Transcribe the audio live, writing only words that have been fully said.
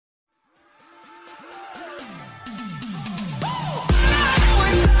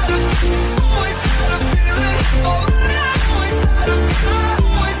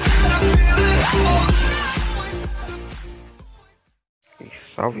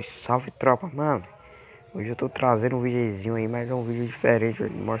Salve, salve tropa, mano. Hoje eu tô trazendo um videozinho aí, mas é um vídeo diferente,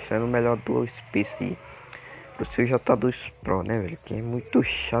 velho, mostrando o melhor do Space aí pro seu J2 Pro, né, velho? Que é muito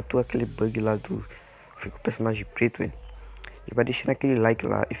chato aquele bug lá do fica o personagem preto, velho. E vai deixando aquele like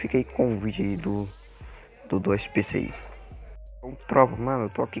lá e fica aí com o vídeo aí do Space aí. Então, tropa, mano, eu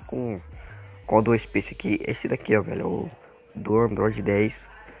tô aqui com o do Space aqui, esse daqui, ó, velho, o do Android 10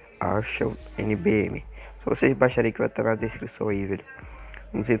 Achei NBM. Só vocês baixarem que vai estar na descrição aí, velho.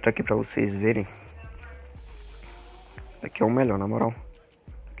 Vamos entrar aqui pra vocês verem. Aqui é o melhor, na moral.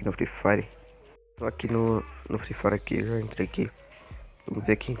 Aqui no Freefire. Tô aqui no Freefire aqui, já entrei aqui. Vamos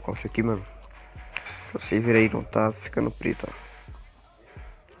ver aqui, encosta aqui, mano. Pra vocês verem aí, não tá ficando preto, ó.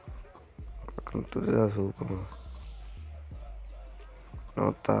 Colocando todas as roupas, mano.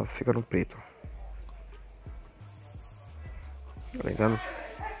 Não tá ficando preto. Tá ligado?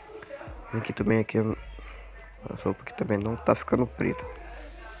 Aqui também, aqui, as roupas aqui também não tá ficando preto.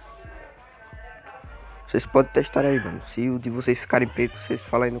 Vocês podem testar aí, mano. Se o de vocês ficarem preto, vocês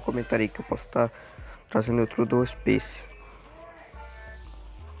falam aí no comentário aí que eu posso estar trazendo outro do Space.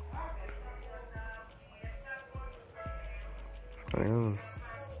 Tá vendo?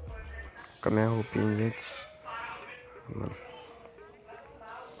 Com a minha roupinha, gente. Mano.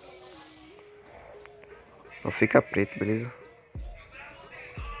 Não fica preto, beleza?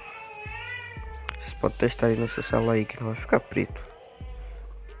 Vocês podem testar aí no seu celular aí que não vai ficar preto.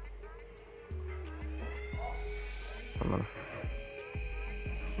 Mano.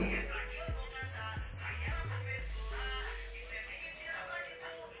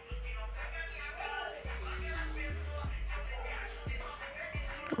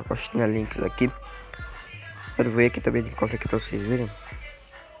 Vou postar links aqui. Quero ver aqui também de cofre aqui pra vocês verem.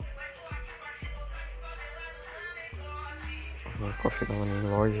 Cofre da em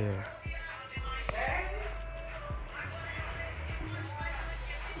loja.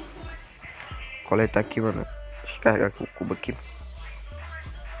 Coletar aqui, mano. Descarregar aqui o cubo aqui.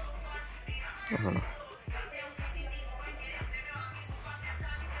 Mano.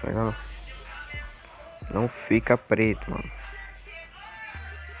 Tá ligado? Não fica preto, mano.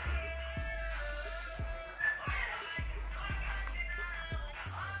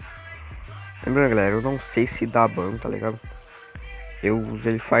 Lembrando, galera, eu não sei se dá ban, tá ligado? Eu uso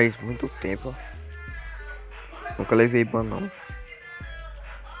ele faz muito tempo. Nunca levei ban, não.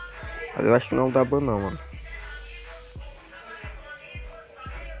 Mas eu acho que não dá ban, não, mano.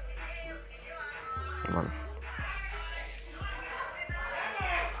 Mano.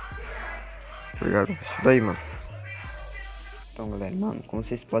 Obrigado. Isso daí, mano. Então, galera, mano, como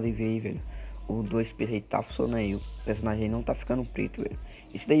vocês podem ver aí, velho, o 2P aí tá funcionando aí. O personagem não tá ficando preto, velho.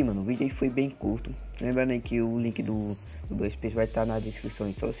 Isso daí, mano. O vídeo aí foi bem curto. Lembrando aí que o link do 2P vai estar na descrição.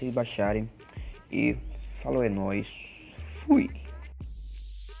 Então, vocês baixarem. E falou, é nóis. Fui.